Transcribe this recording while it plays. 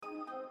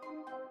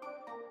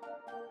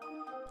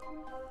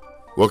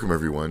Welcome,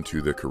 everyone,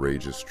 to the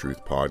Courageous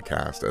Truth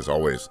Podcast. As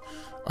always,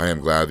 I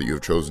am glad that you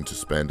have chosen to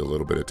spend a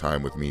little bit of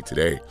time with me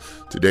today.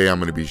 Today, I'm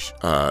going to be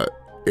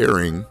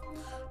airing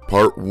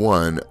part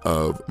 1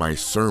 of my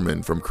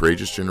sermon from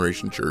Courageous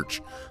Generation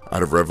Church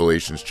out of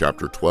Revelations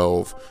chapter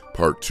 12.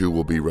 Part 2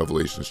 will be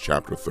Revelations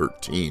chapter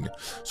 13.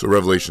 So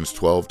Revelations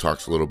 12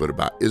 talks a little bit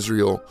about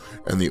Israel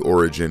and the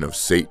origin of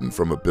Satan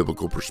from a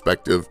biblical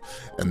perspective.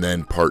 And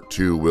then part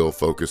 2 will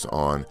focus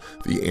on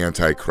the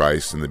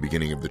Antichrist and the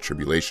beginning of the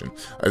tribulation.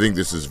 I think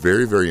this is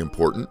very, very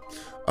important,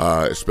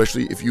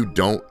 especially if you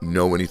don't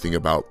know anything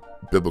about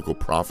biblical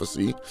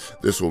prophecy.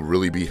 This will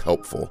really be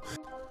helpful.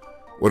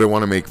 What I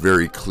want to make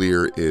very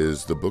clear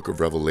is the book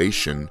of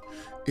Revelation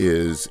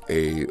is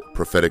a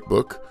prophetic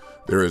book.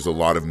 There is a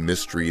lot of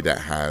mystery that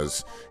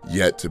has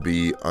yet to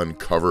be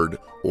uncovered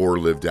or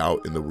lived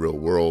out in the real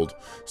world.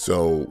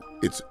 So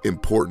it's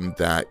important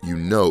that you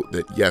note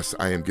that, yes,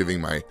 I am giving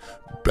my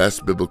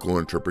best biblical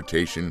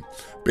interpretation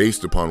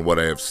based upon what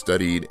I have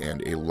studied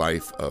and a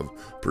life of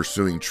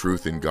pursuing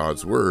truth in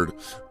God's word.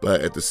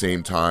 But at the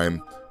same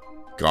time,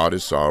 God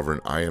is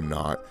sovereign. I am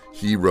not.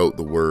 He wrote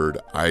the word.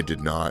 I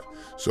did not.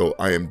 So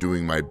I am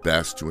doing my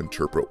best to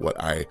interpret what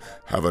I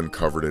have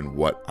uncovered and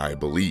what I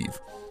believe.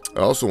 I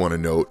also want to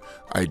note,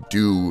 I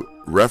do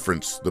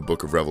reference the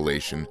book of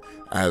Revelation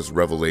as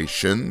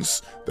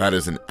Revelations. That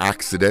is an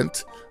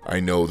accident. I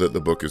know that the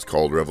book is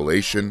called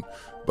Revelation,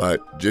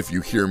 but if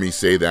you hear me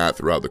say that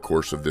throughout the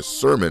course of this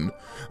sermon,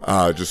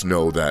 just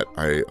know that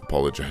I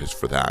apologize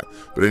for that.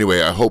 But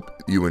anyway, I hope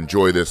you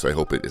enjoy this. I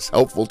hope it is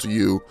helpful to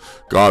you.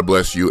 God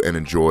bless you and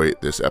enjoy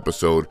this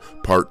episode.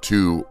 Part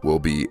 2 will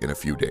be in a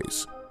few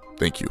days.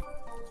 Thank you.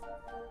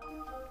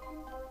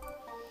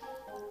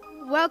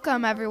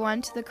 Welcome,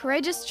 everyone, to the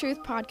Courageous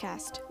Truth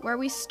Podcast, where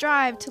we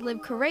strive to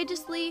live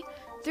courageously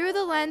through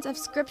the lens of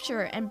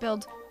Scripture and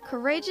build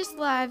courageous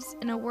lives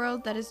in a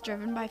world that is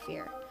driven by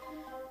fear.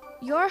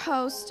 Your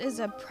host is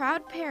a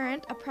proud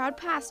parent, a proud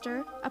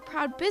pastor, a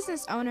proud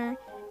business owner,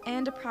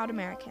 and a proud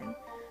American.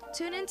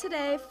 Tune in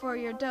today for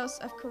your dose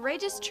of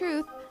courageous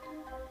truth.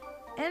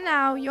 And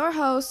now, your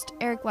host,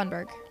 Eric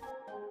Lundberg.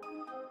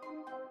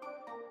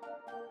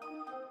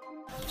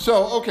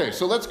 So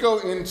let's go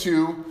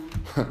into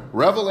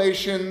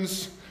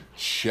Revelations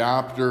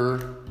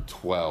chapter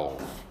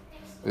 12.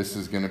 This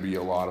is going to be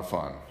a lot of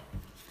fun.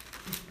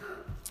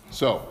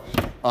 So,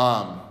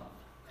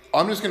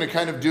 I'm just going to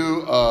kind of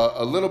do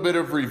a little bit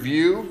of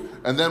review,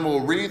 and then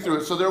we'll read through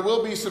it. So there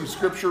will be some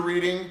scripture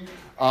reading.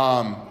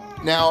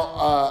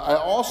 I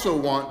also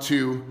want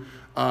to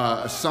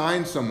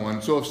assign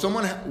someone. So if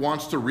someone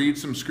wants to read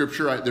some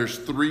scripture, there's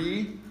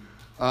 3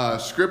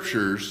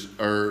 scriptures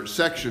or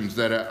sections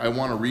that I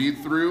want to read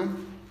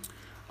through.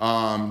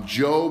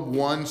 Job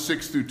 1,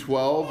 6 through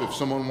 12, if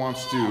someone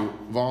wants to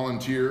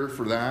volunteer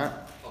for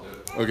that. I'll do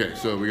it. Okay,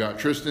 so we got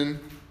Tristan.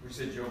 We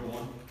said Job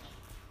 1.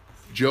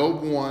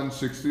 Job 1,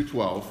 6 through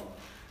 12.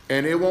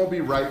 And it won't be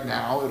right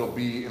now. It'll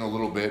be in a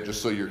little bit,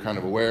 just so you're kind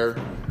of aware.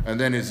 And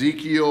then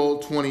Ezekiel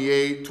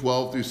 28,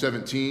 12 through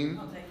 17.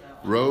 I'll take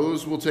that one.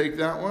 Rose will take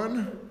that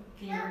one.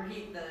 Can you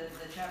repeat the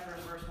chapter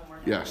and verse one more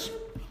time? Yes.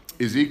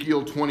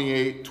 Ezekiel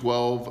 28,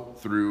 12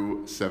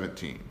 through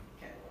 17.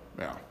 Okay.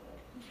 Yeah.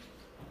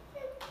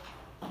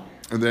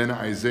 And then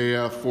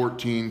Isaiah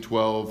 14,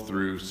 12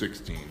 through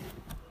 16.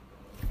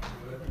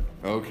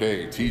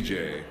 Okay,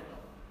 TJ.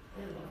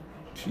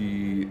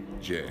 Okay.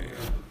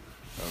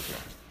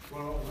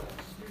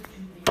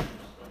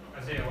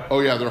 Isaiah what? Oh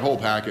yeah, they're whole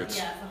packets.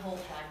 Yeah, it's a whole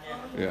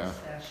packet. Yeah.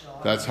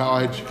 That's how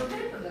I...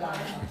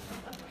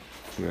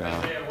 Yeah.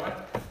 Isaiah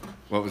what?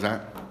 What was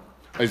that?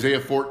 Isaiah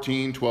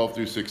 14, 12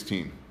 through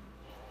 16.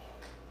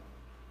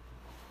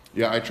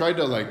 Yeah, I tried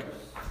to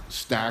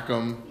stack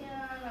them.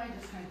 Yeah, I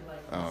just kind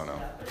of I don't know.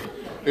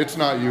 It's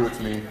not you, it's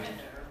me.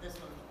 This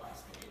one's the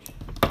last page.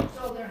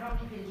 So there, how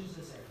many pages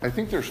is there? I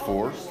think there's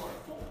 4.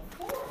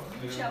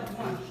 Each have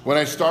one. When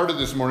I started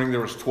this morning, there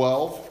was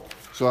 12.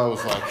 So I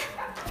was like,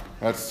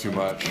 that's too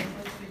much.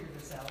 Let's figure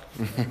this out.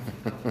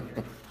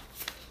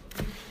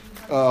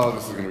 Oh,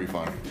 this is going to be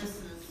fun. This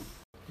is,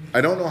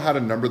 I don't know how to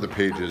number the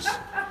pages.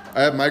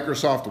 I have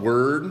Microsoft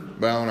Word,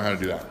 but I don't know how to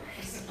do that.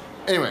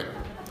 Anyway.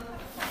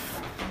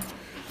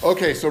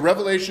 Okay, so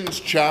Revelations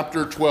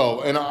chapter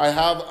 12. And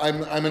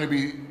I'm going to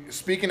be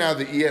speaking out of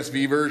the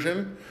ESV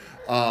version,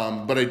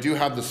 but I do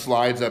have the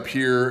slides up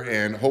here,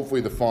 and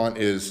hopefully the font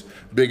is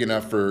big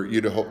enough for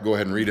you to go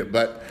ahead and read it.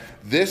 But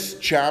this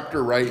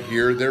chapter right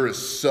here, there is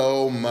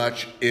so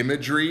much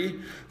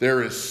imagery,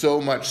 there is so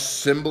much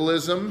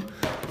symbolism,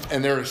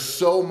 and there is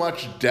so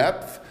much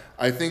depth.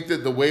 I think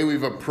that the way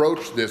we've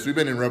approached this, we've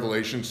been in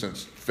Revelation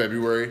since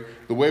February,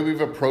 the way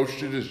we've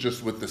approached it is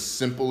just with the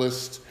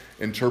simplest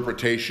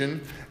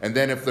interpretation. And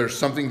then if there's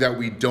something that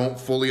we don't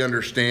fully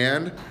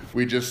understand,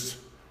 we just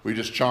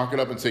chalk it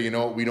up and say, you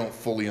know what, we don't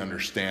fully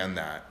understand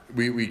that.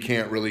 We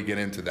can't really get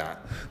into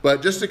that.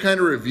 But just to kind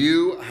of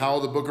review how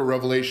the book of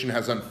Revelation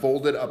has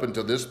unfolded up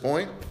until this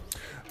point,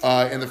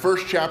 In the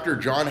first chapter,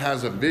 John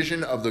has a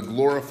vision of the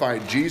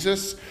glorified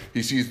Jesus.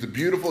 He sees the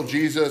beautiful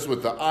Jesus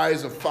with the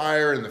eyes of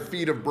fire and the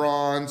feet of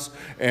bronze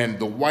and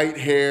the white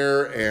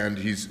hair, and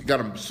he's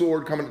got a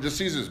sword coming. Just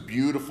sees this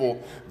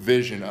beautiful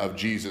vision of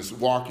Jesus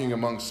walking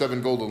among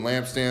 7 golden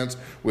lampstands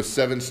with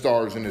 7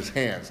 stars in his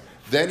hands.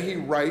 Then he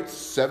writes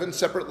 7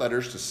 separate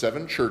letters to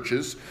 7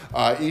 churches,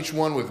 each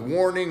one with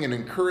warning and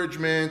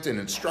encouragement and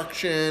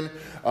instruction,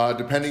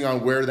 depending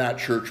on where that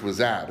church was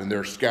at. And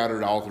they're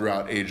scattered all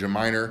throughout Asia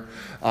Minor.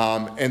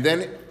 And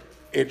then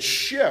it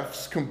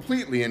shifts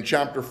completely in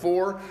chapter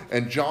 4,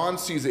 and John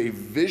sees a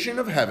vision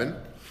of heaven.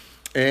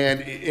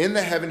 And in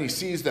the heaven, he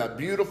sees that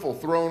beautiful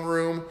throne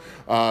room,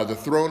 the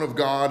throne of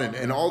God,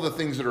 and all the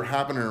things that are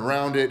happening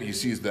around it. He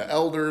sees the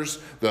elders,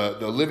 the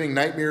living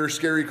nightmare,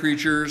 scary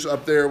creatures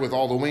up there with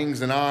all the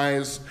wings and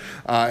eyes.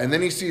 And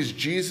then he sees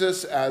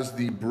Jesus as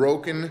the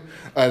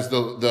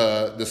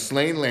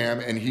slain lamb,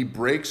 and he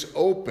breaks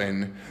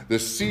open the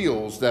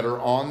seals that are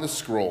on the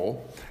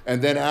scroll.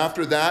 And then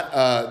after that,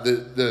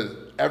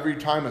 every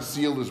time a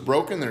seal is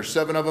broken, there's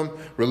 7 of them,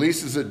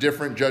 releases a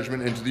different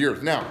judgment into the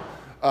earth. Now,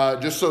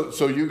 just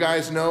so you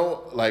guys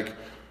know, like,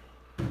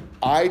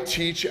 I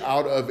teach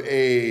out of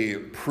a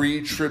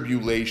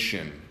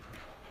pre-tribulation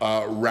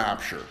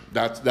rapture.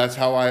 That's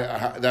how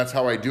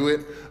I do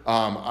it.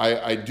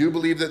 I do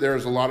believe that there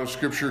is a lot of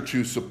scripture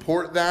to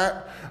support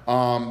that,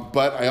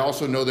 but I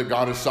also know that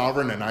God is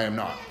sovereign and I am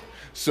not.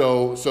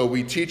 So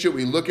we teach it,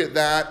 we look at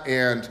that,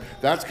 and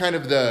that's kind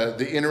of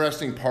the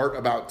interesting part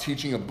about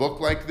teaching a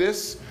book like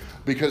this,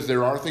 because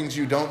there are things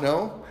you don't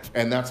know.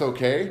 And that's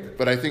okay.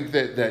 But I think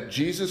that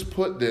Jesus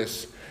put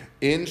this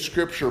in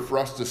Scripture for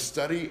us to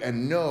study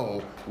and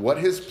know what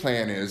his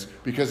plan is,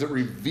 because it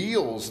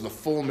reveals the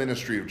full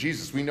ministry of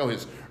Jesus. We know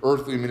his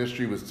earthly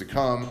ministry was to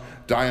come,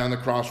 die on the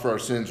cross for our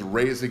sins,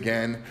 raise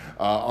again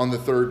on the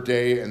 3rd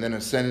day, and then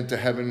ascend into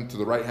heaven to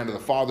the right hand of the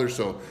Father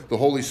so the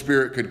Holy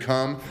Spirit could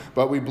come.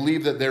 But we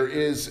believe that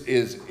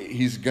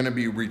he's going to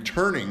be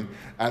returning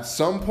at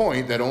some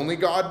point that only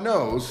God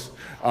knows.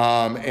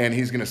 And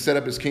he's going to set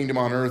up his kingdom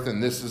on earth,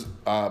 and this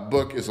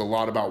book is a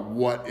lot about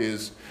what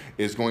is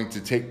going to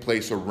take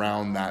place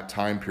around that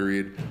time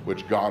period,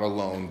 which God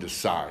alone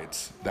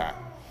decides that.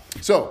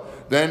 So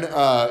then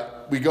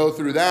we go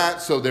through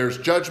that. So there's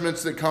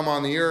judgments that come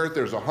on the earth.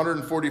 There's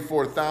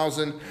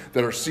 144,000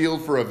 that are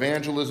sealed for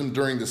evangelism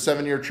during the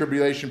 7-year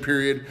tribulation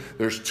period.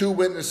 There's 2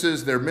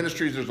 witnesses, their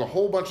ministries. There's a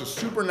whole bunch of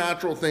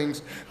supernatural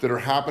things that are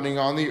happening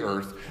on the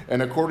earth.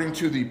 And according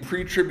to the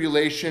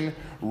pre-tribulation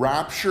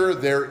rapture,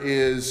 there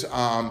is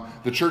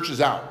the church is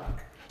out.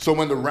 So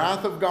when the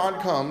wrath of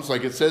God comes,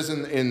 like it says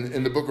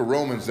in the book of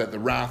Romans, that the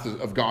wrath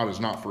of God is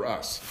not for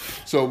us.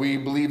 So we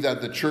believe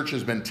that the church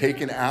has been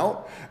taken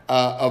out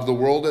of the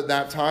world at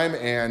that time,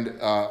 and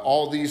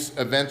all these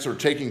events are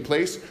taking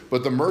place.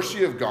 But the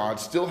mercy of God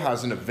still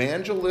has an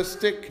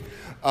evangelistic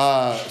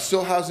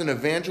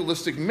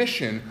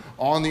mission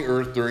on the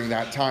earth during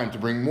that time to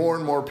bring more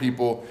and more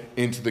people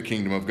into the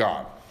kingdom of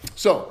God.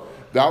 So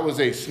that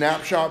was a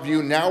snapshot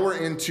view. Now we're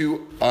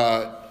into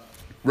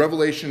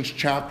Revelations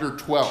chapter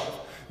 12.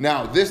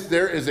 Now,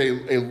 there is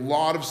a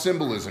lot of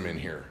symbolism in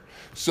here.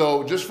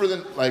 So just for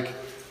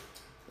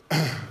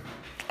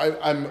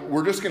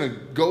we're just going to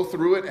go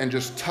through it and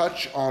just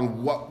touch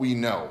on what we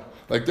know.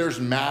 Like, there's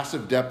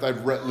massive depth.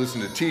 I've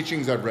listened to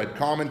teachings, I've read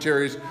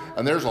commentaries,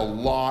 and there's a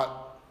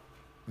lot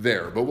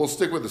there. But we'll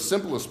stick with the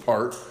simplest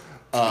part,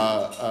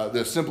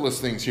 the simplest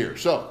things here.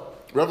 So,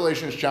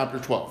 Revelations chapter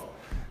 12.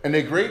 And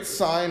a great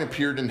sign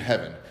appeared in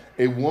heaven,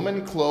 a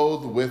woman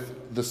clothed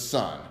with the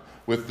sun,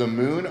 with the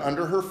moon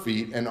under her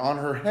feet, and on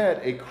her head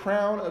a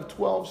crown of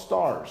 12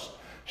 stars.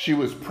 She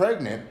was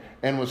pregnant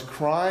and was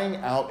crying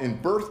out in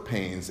birth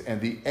pains and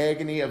the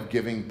agony of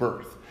giving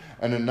birth.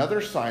 And another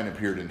sign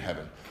appeared in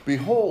heaven.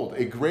 Behold,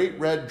 a great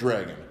red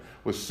dragon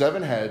with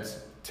 7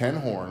 heads, 10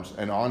 horns,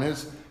 and on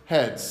his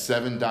head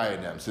 7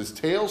 diadems. His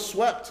tail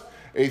swept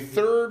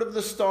 1/3 of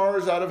the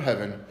stars out of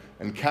heaven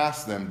and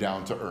cast them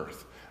down to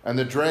earth. And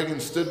the dragon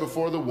stood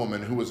before the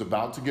woman who was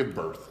about to give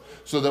birth,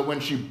 so that when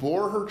she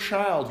bore her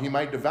child, he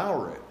might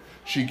devour it.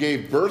 She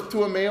gave birth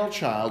to a male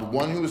child,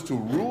 one who was to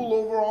rule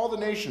over all the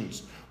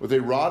nations with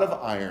a rod of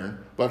iron,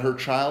 but her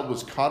child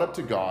was caught up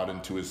to God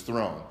and to his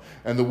throne.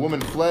 And the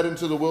woman fled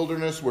into the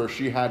wilderness, where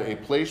she had a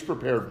place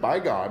prepared by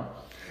God,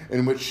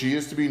 in which she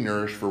is to be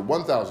nourished for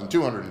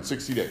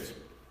 1,260 days.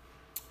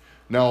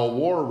 Now a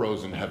war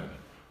arose in heaven,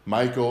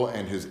 Michael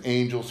and his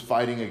angels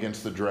fighting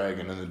against the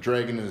dragon, and the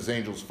dragon and his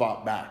angels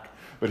fought back.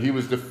 But he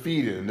was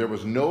defeated, and there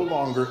was no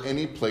longer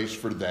any place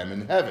for them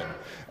in heaven.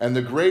 And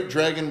the great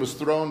dragon was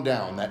thrown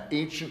down, that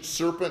ancient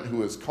serpent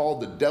who is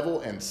called the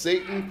devil and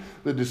Satan,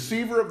 the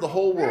deceiver of the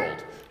whole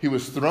world. He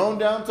was thrown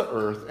down to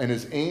earth, and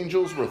his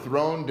angels were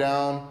thrown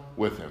down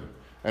with him.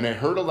 And I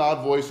heard a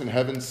loud voice in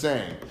heaven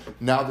saying,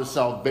 now the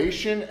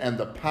salvation and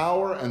the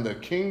power and the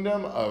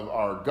kingdom of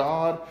our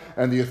God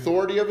and the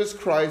authority of his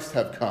Christ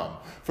have come.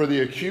 For the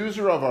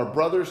accuser of our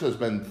brothers has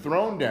been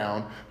thrown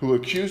down, who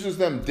accuses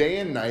them day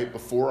and night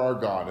before our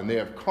God. And they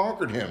have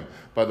conquered him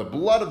by the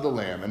blood of the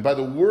Lamb and by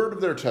the word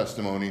of their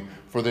testimony,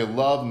 for they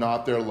love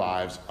not their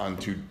lives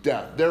unto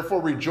death. Therefore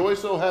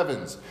rejoice, O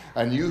heavens,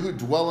 and you who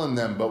dwell in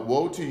them. But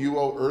woe to you,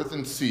 O earth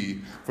and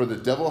sea, for the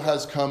devil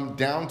has come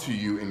down to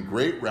you in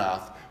great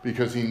wrath,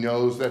 because he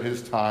knows that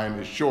his time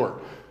is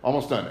short.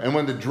 Almost done. And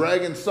when the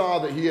dragon saw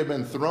that he had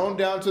been thrown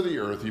down to the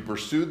earth, he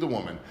pursued the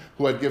woman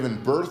who had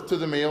given birth to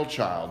the male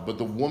child. But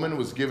the woman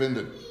was given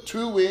the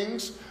 2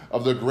 wings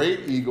of the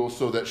great eagle,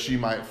 so that she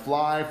might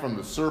fly from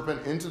the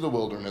serpent into the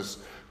wilderness,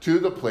 to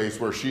the place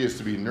where she is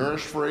to be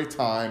nourished for a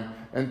time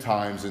and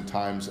times and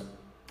times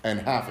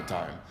and half a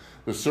time.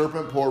 The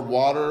serpent poured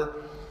water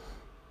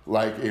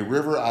like a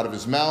river out of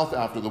his mouth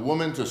after the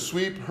woman, to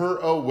sweep her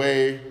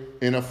away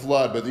in a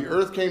flood. But the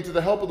earth came to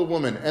the help of the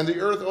woman, and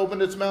the earth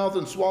opened its mouth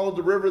and swallowed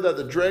the river that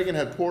the dragon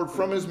had poured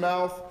from his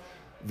mouth.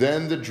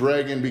 Then the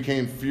dragon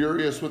became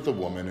furious with the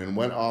woman and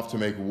went off to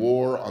make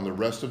war on the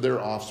rest of their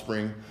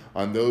offspring,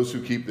 on those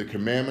who keep the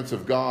commandments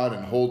of God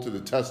and hold to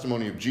the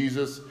testimony of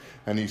Jesus.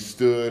 And he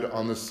stood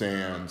on the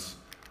sands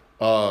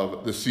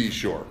of the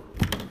seashore.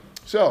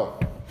 So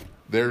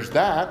there's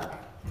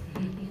that.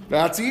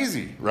 That's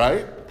easy,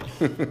 right?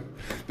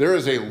 There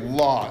is a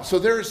lot. So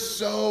there is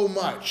so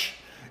much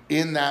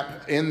in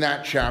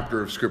that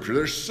chapter of Scripture.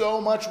 There's so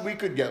much we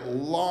could get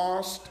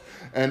lost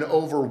and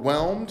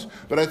overwhelmed,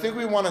 but I think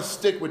we want to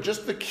stick with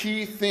just the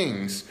key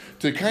things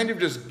to kind of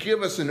just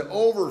give us an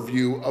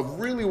overview of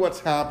really what's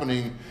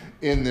happening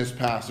in this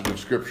passage of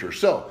Scripture.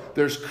 So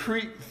there's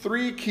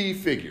 3 key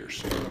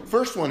figures.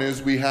 First one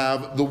is we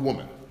have the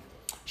woman.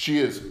 She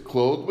is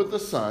clothed with the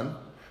sun.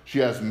 She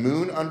has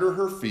moon under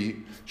her feet.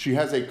 She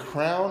has a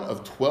crown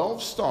of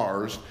 12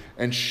 stars,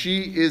 and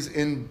she is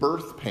in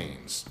birth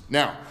pains.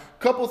 Now,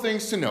 a couple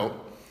things to note.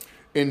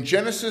 In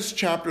Genesis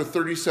chapter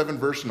 37,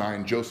 verse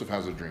 9, Joseph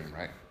has a dream,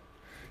 right?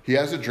 He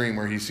has a dream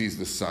where he sees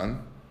the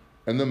sun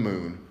and the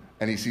moon,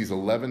 and he sees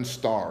 11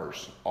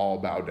 stars all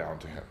bow down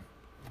to him.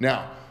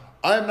 Now,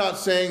 I'm not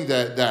saying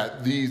that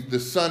the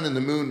sun and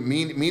the moon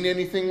mean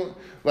anything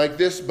like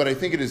this, but I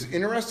think it is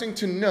interesting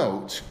to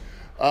note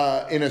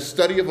in a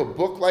study of a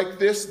book like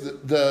this,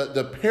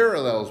 the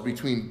parallels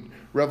between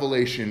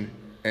Revelation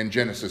and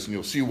Genesis, and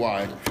you'll see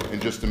why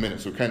in just a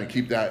minute. So kind of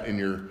keep that in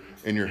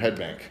your head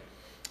bank.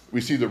 We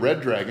see the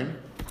red dragon,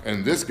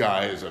 and this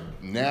guy is a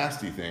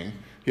nasty thing.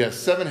 He has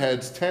 7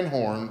 heads, 10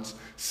 horns,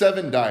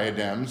 7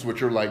 diadems,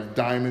 which are like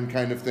diamond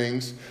kind of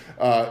things.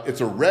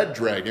 It's a red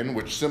dragon,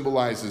 which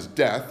symbolizes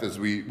death, as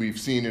we've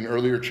seen in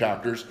earlier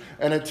chapters,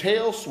 and a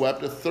tail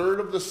swept 1/3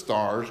 of the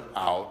stars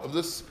out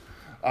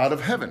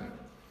of heaven.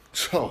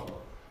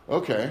 So,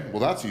 okay, well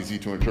that's easy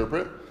to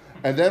interpret.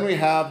 And then we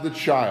have the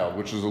child,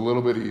 which is a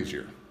little bit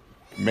easier.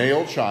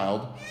 Male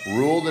child,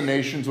 ruled the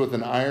nations with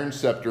an iron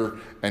scepter,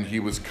 and he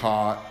was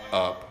caught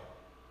up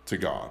to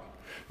God.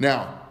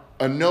 Now,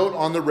 a note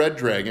on the red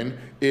dragon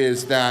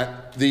is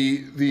that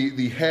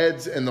the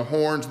heads and the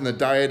horns and the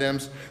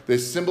diadems, they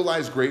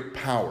symbolize great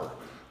power,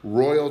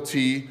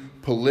 royalty,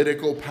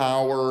 political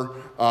power,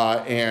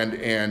 and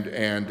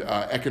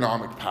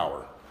economic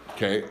power.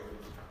 Okay?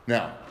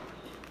 Now,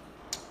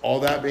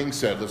 all that being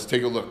said, let's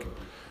take a look.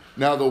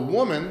 Now, the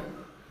woman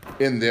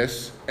in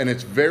this, and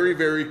it's very,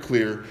 very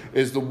clear,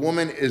 is the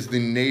woman is the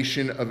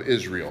nation of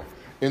Israel.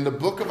 In the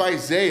book of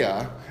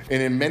Isaiah,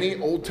 and in many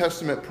Old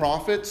Testament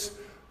prophets,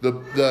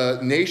 the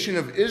nation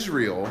of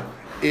Israel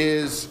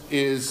is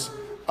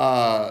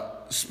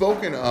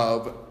spoken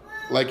of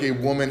like a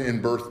woman in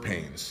birth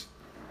pains.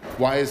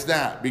 Why is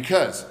that?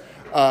 Because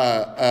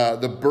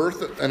the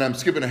birth, and I'm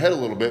skipping ahead a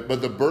little bit,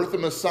 but the birth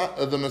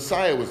of the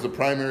Messiah was the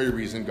primary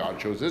reason God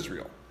chose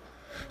Israel.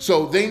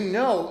 So they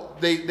know,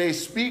 they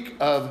speak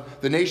of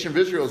the nation of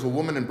Israel as a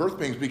woman in birth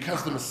pains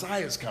because the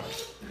Messiah is coming.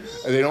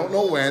 And they don't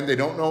know when, they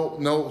don't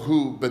know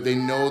who, but they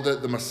know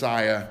that the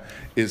Messiah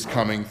is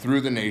coming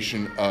through the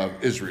nation of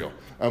Israel.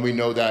 And we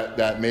know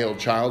that male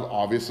child,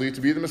 obviously,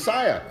 to be the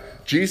Messiah,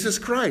 Jesus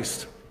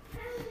Christ.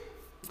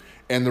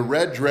 And the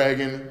red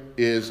dragon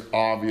is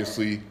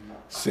obviously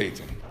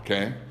Satan,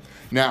 okay?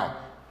 Now,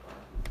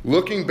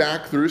 looking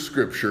back through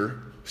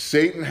Scripture,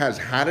 Satan has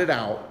had it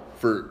out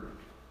for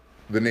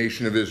the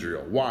nation of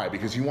Israel. Why?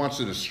 Because he wants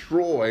to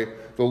destroy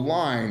the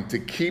line to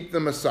keep the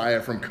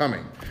Messiah from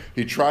coming.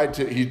 He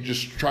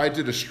just tried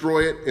to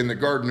destroy it in the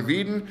Garden of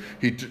Eden.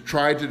 He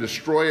tried to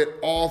destroy it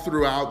all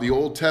throughout the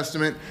Old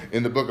Testament.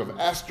 In the book of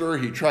Esther,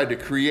 he tried to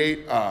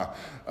create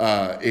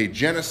a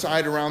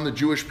genocide around the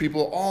Jewish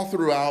people. All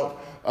throughout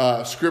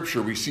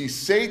Scripture, we see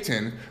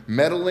Satan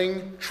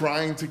meddling,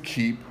 trying to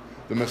keep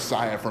the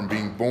Messiah from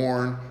being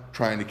born,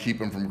 trying to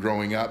keep him from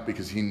growing up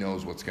because he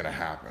knows what's going to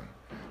happen.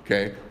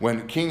 Okay,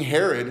 when King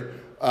Herod,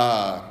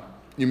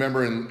 you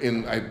remember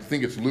in I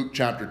think it's Luke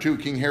chapter 2,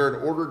 King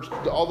Herod ordered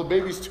all the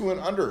babies 2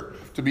 and under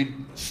to be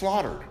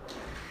slaughtered.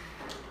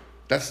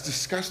 That's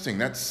disgusting.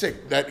 That's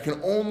sick. That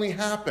can only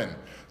happen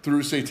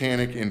through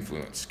satanic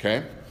influence,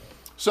 okay?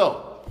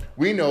 So,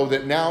 we know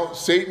that now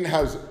Satan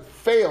has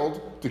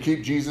failed to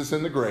keep Jesus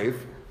in the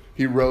grave.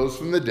 He rose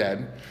from the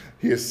dead.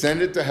 He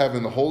ascended to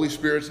heaven. The Holy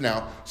Spirit's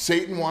now.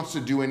 Satan wants to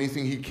do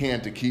anything he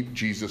can to keep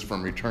Jesus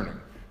from returning,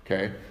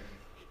 okay?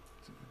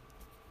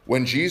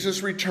 When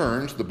Jesus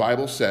returns, the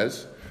Bible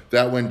says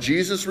that when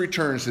Jesus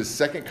returns, his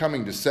second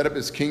coming to set up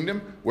his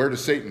kingdom, where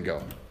does Satan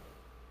go?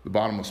 The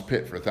bottomless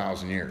pit for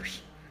 1,000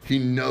 years. He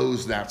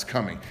knows that's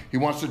coming. He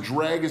wants to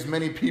drag as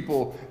many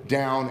people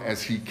down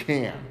as he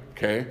can,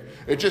 okay?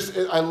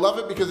 I love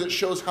it because it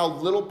shows how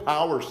little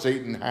power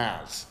Satan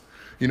has.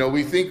 You know,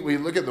 we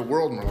look at the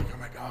world and we're like, oh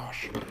my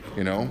gosh,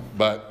 you know,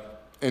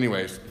 but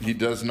anyways, he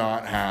does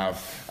not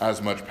have as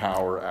much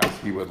power as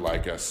he would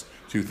like us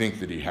to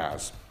think that he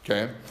has,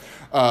 okay?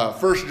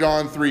 1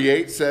 John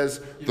 3:8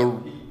 says,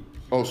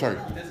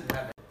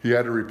 he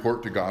had to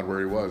report to God where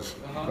he was,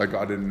 like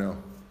God didn't know,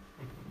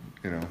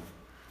 you know.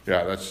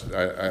 Yeah,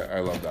 I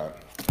love that.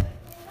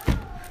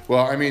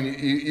 Well, I mean,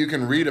 you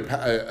can read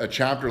a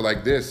chapter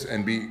like this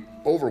and be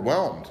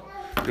overwhelmed.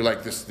 You're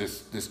like,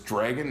 this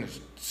dragon,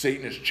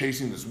 Satan is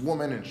chasing this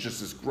woman, and it's just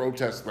this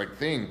grotesque like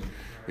thing,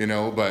 you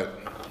know, but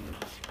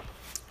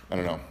I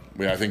don't know.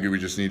 I think we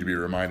just need to be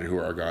reminded who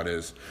our God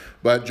is.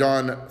 But 1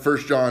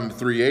 John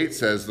 3:8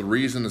 says, the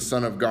reason the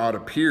Son of God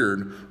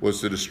appeared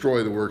was to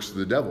destroy the works of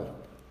the devil.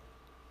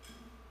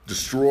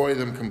 Destroy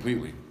them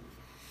completely.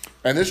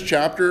 And this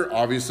chapter,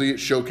 obviously, it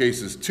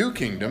showcases two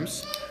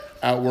kingdoms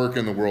at work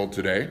in the world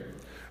today.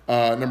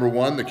 Number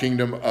one, the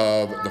kingdom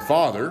of the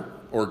Father,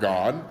 or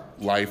God,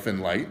 life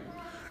and light,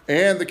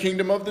 and the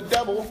kingdom of the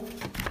devil,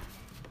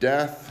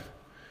 death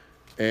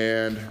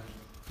and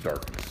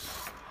darkness.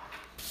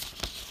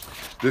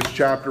 This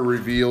chapter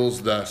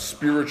reveals the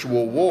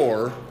spiritual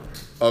war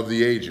of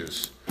the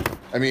ages.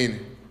 I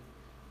mean,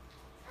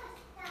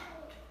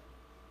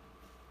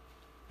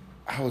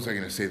 how was I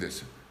going to say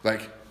this?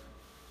 Like,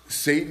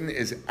 Satan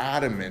is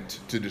adamant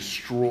to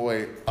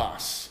destroy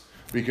us.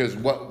 Because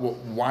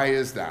why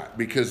is that?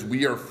 Because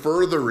we are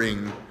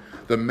furthering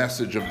the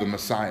message of the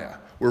Messiah.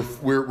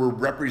 We're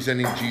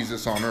representing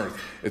Jesus on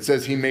earth. It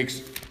says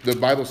the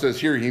Bible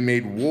says here, he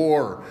made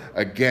war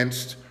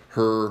against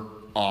her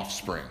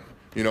offspring.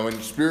 You know,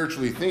 and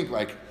spiritually think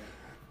I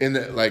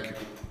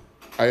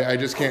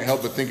just can't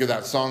help but think of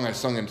that song I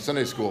sung in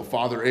Sunday school,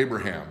 Father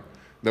Abraham,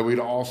 that we'd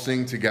all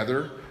sing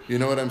together. You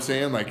know what I'm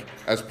saying? Like,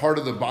 as part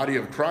of the body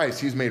of Christ,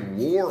 he's made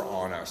war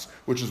on us,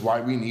 which is why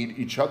we need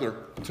each other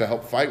to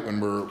help fight when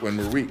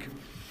we're weak.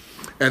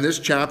 And this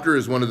chapter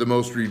is one of the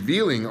most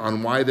revealing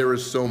on why there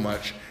is so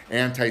much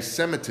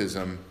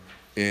anti-Semitism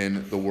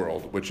in the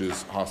world, which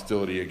is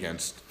hostility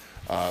against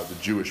the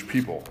Jewish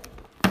people.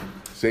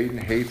 Satan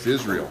hates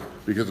Israel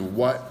because of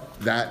what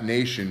that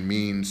nation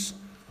means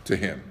to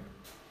him.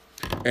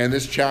 And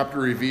this chapter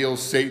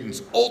reveals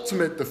Satan's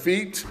ultimate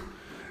defeat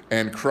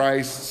and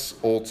Christ's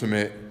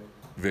ultimate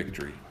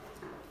victory.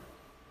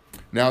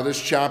 Now, this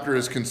chapter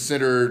is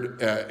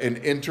considered an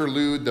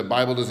interlude. The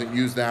Bible doesn't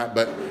use that,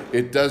 but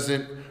it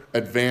doesn't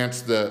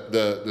advance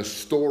the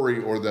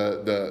story or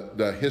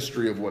the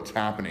history of what's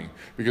happening,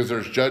 because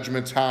there's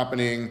judgments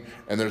happening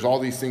and there's all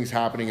these things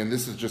happening, and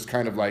this is just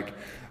kind of like,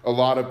 a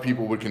lot of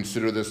people would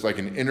consider this like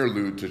an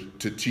interlude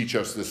to teach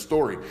us this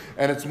story.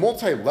 And it's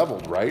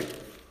multi-leveled, right?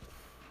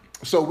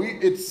 So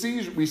we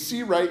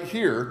see right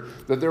here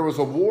that there was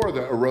a war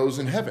that arose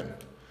in heaven.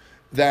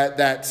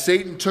 That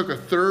Satan took a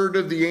third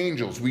of the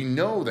angels. We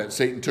know that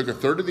Satan took a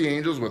third of the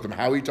angels with him.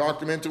 How he talked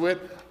them into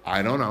it,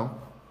 I don't know.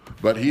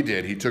 But he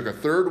did. He took a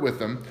third with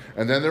him.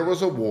 And then there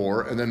was a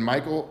war. And then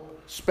Michael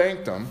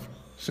spanked them,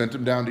 sent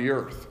them down to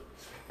earth.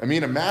 I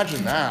mean,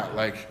 imagine that.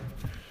 Like,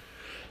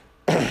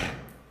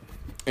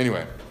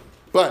 anyway.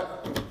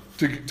 But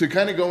to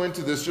kind of go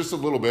into this just a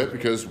little bit,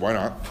 because why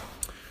not?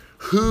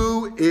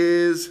 Who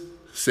is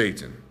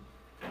Satan?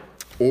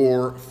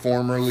 Or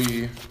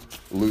formerly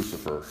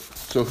Lucifer.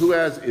 So who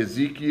has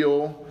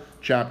Ezekiel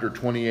chapter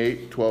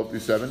 28, 12 through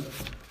 7?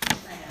 I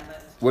have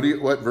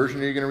it. What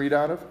version are you going to read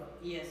out of?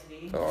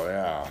 ESV. Oh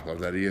yeah, love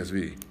that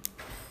ESV.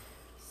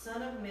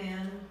 Son of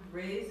man,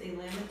 raise a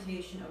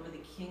lamentation over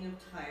the king of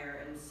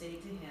Tyre, and say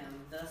to him,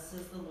 thus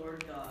says the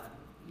Lord God,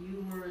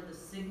 you were the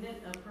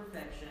signet of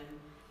perfection,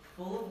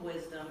 full of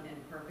wisdom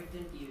and perfect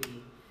in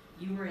beauty.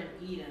 You were in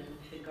Eden,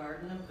 the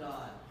garden of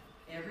God.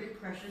 Every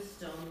precious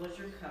stone was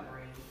your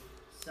covering,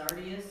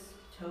 sardius,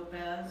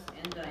 topaz,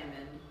 and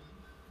diamond,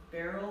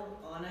 beryl,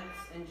 onyx,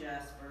 and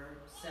jasper,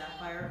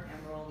 sapphire,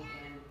 emerald,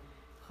 and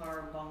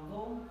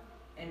carbuncle,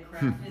 and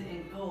crafted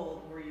in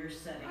gold were your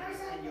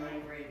settings and your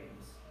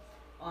engravings.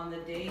 On the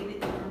day that you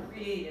were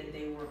created,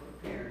 they were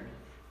prepared.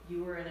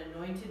 You were an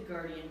anointed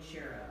guardian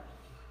cherub.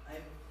 I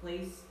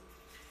placed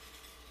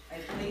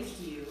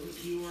you.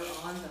 You were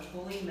on the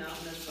holy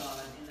mountain of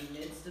God. In the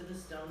midst of the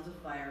stones of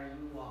fire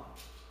you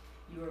walked.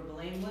 You were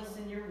blameless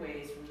in your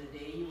ways from the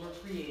day you were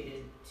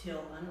created,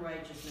 till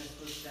unrighteousness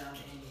was found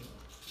in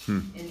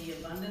you. In the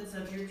abundance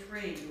of your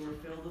trade you were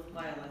filled with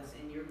violence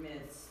in your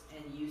midst,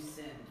 and you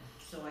sinned.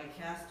 So I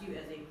cast you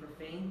as a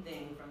profane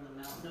thing from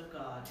the mountain of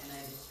God, and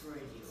I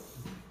destroyed you,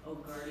 O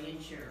guardian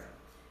cherub,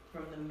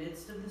 from the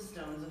midst of the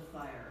stones of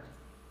fire.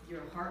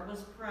 Your heart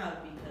was proud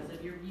because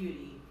of your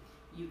beauty.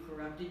 You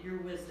corrupted your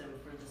wisdom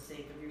for the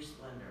sake of your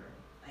splendor.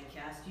 I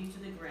cast you to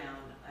the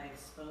ground. I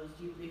exposed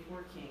you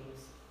before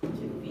kings to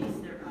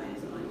feast their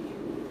eyes on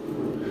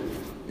you.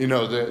 You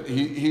know,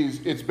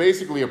 it's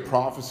basically a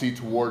prophecy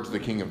towards the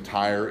king of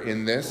Tyre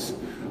in this.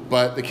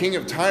 But the king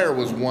of Tyre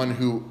was one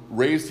who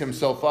raised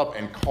himself up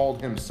and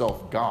called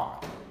himself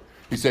God.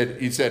 He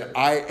said,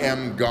 I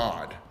am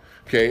God.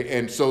 Okay,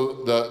 and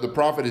so the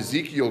prophet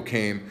Ezekiel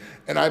came,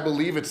 and I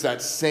believe it's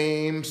that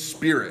same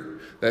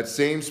spirit that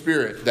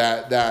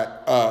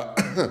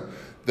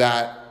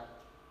that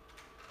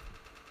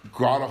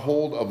got a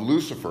hold of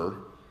Lucifer,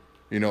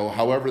 you know,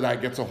 however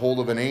that gets a hold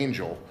of an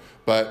angel,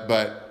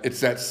 but it's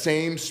that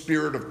same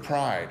spirit of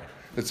pride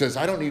that says,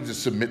 I don't need to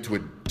submit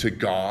to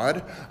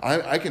God.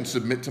 I can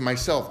submit to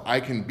myself. I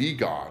can be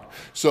God.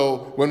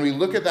 So when we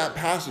look at that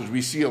passage,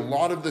 we see a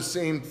lot of the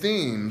same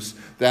themes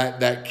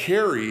that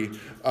carry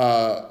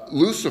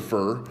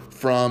Lucifer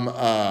from,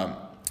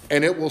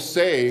 and it will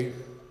say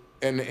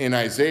in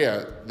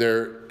Isaiah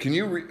there,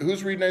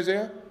 who's reading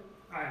Isaiah?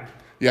 I am.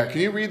 Yeah,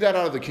 can you read that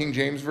out of the King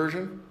James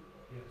Version?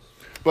 Yes.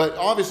 But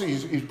obviously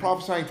he's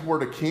prophesying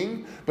toward a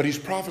king, but he's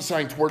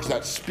prophesying towards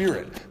that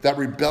spirit, that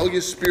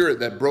rebellious spirit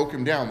that broke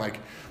him down. Like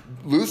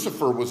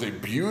Lucifer was a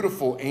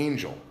beautiful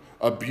angel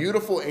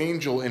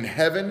in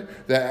heaven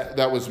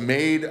that was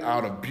made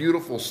out of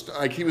beautiful,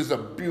 like he was the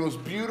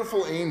most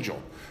beautiful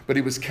angel, but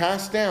he was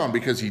cast down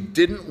because he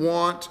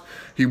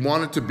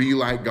wanted to be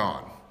like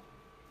God.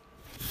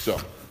 So.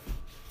 Okay,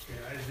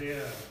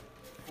 Isaiah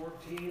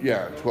 14.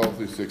 Yeah, 12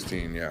 through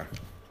 16, yeah.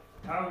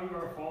 How you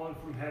are fallen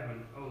from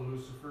heaven, O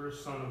Lucifer,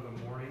 son of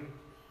the morning.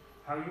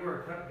 How you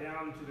are cut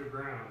down to the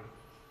ground,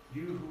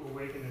 you who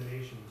awaken the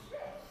nations.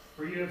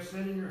 For you have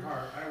said in your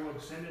heart, I will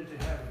ascend into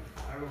heaven.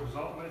 I will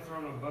exalt my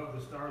throne above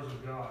the stars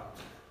of God.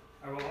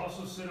 I will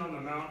also sit on the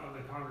mount of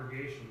the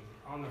congregation,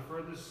 on the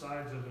furthest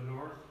sides of the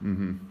north.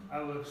 Mm-hmm. I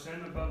will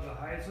ascend above the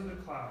heights of the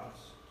clouds.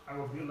 I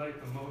will be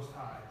like the Most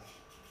High.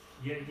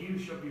 Yet you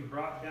shall be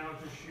brought down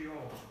to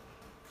Sheol,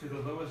 to the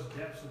lowest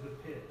depths of the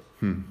pit.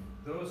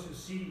 Those who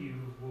see you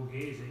will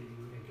gaze at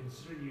you and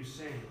consider you,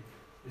 saying,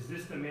 is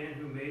this the man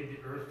who made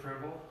the earth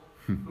tremble?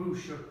 Who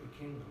shook the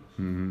kingdoms?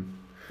 Mm-hmm.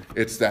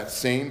 It's that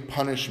same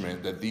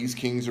punishment that these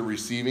kings are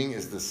receiving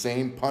is the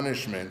same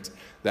punishment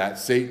that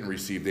Satan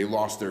received. They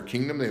lost their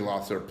kingdom. They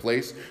lost their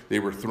place. They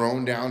were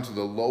thrown down to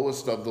the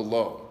lowest of the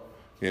low,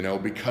 you know,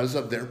 because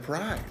of their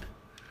pride.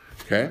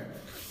 Okay?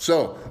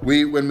 So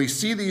when we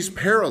see these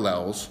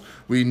parallels,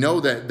 we know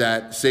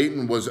that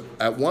Satan was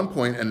at one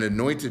point an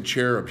anointed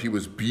cherub. He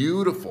was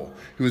beautiful.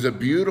 He was a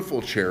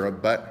beautiful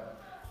cherub, but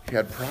he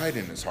had pride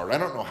in his heart. I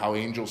don't know how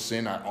angels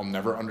sin. I'll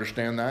never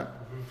understand that.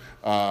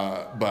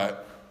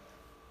 But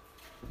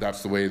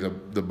that's the way the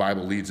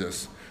Bible leads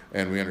us,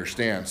 and we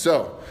understand.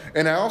 So,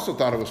 and I also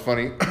thought it was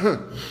funny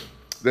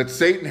that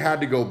Satan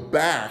had to go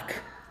back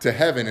to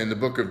heaven in the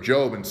book of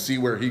Job and see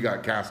where he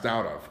got cast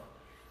out of.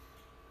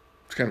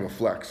 It's kind of a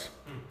flex.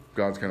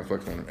 God's kind of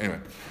flexing on him. Anyway,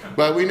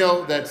 but we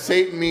know that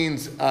Satan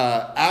means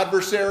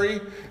adversary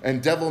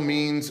and devil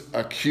means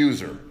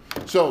accuser.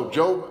 So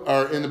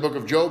in the book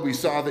of Job, we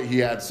saw that he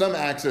had some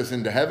access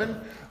into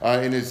heaven.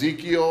 In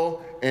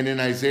Ezekiel and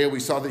in Isaiah, we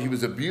saw that he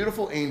was a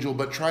beautiful angel,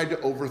 but tried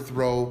to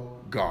overthrow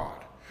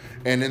God.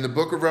 And in the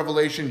book of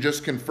Revelation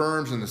just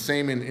confirms, and the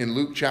same in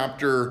Luke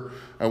chapter,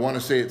 I want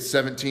to say it's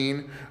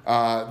 17,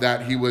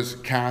 that he was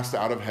cast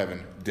out of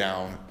heaven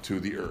down to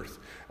the earth.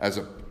 I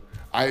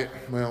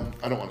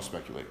don't want to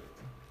speculate.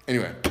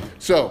 Anyway,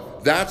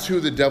 so that's who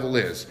the devil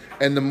is.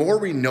 And the more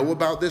we know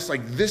about this,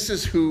 like this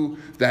is who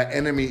that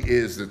enemy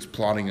is that's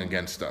plotting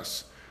against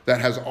us, that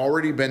has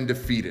already been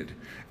defeated.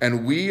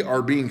 And we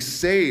are being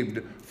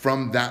saved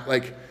from that.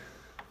 Like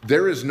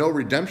there is no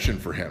redemption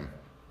for him,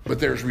 but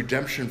there's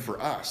redemption for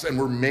us. And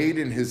we're made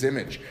in his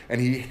image. And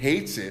he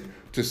hates it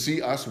to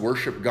see us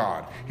worship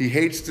God. He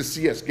hates to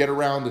see us get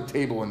around the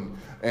table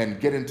and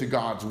get into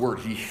God's word.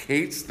 He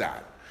hates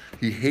that.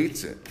 He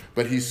hates it.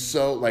 But he's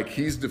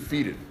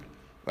defeated.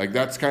 Like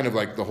that's kind of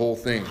like the whole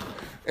thing.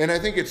 And I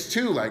think it's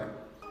too, like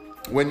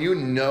when you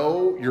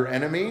know your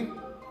enemy,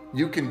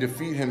 you can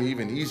defeat him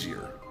even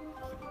easier.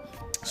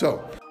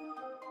 So.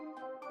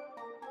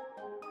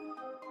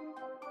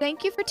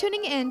 Thank you for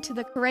tuning in to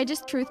the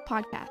Courageous Truth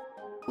Podcast.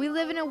 We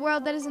live in a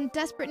world that is in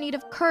desperate need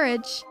of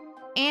courage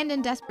and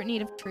in desperate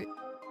need of truth.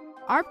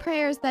 Our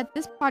prayer is that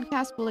this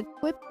podcast will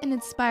equip and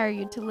inspire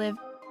you to live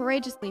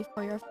courageously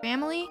for your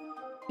family,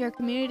 your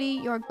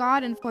community, your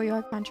God, and for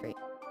your country.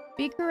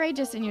 Be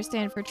courageous in your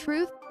stand for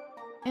truth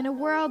in a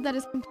world that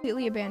is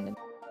completely abandoned.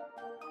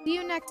 See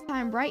you next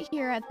time right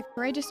here at the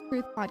Courageous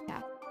Truth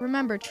Podcast.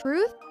 Remember,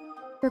 truth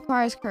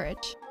requires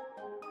courage.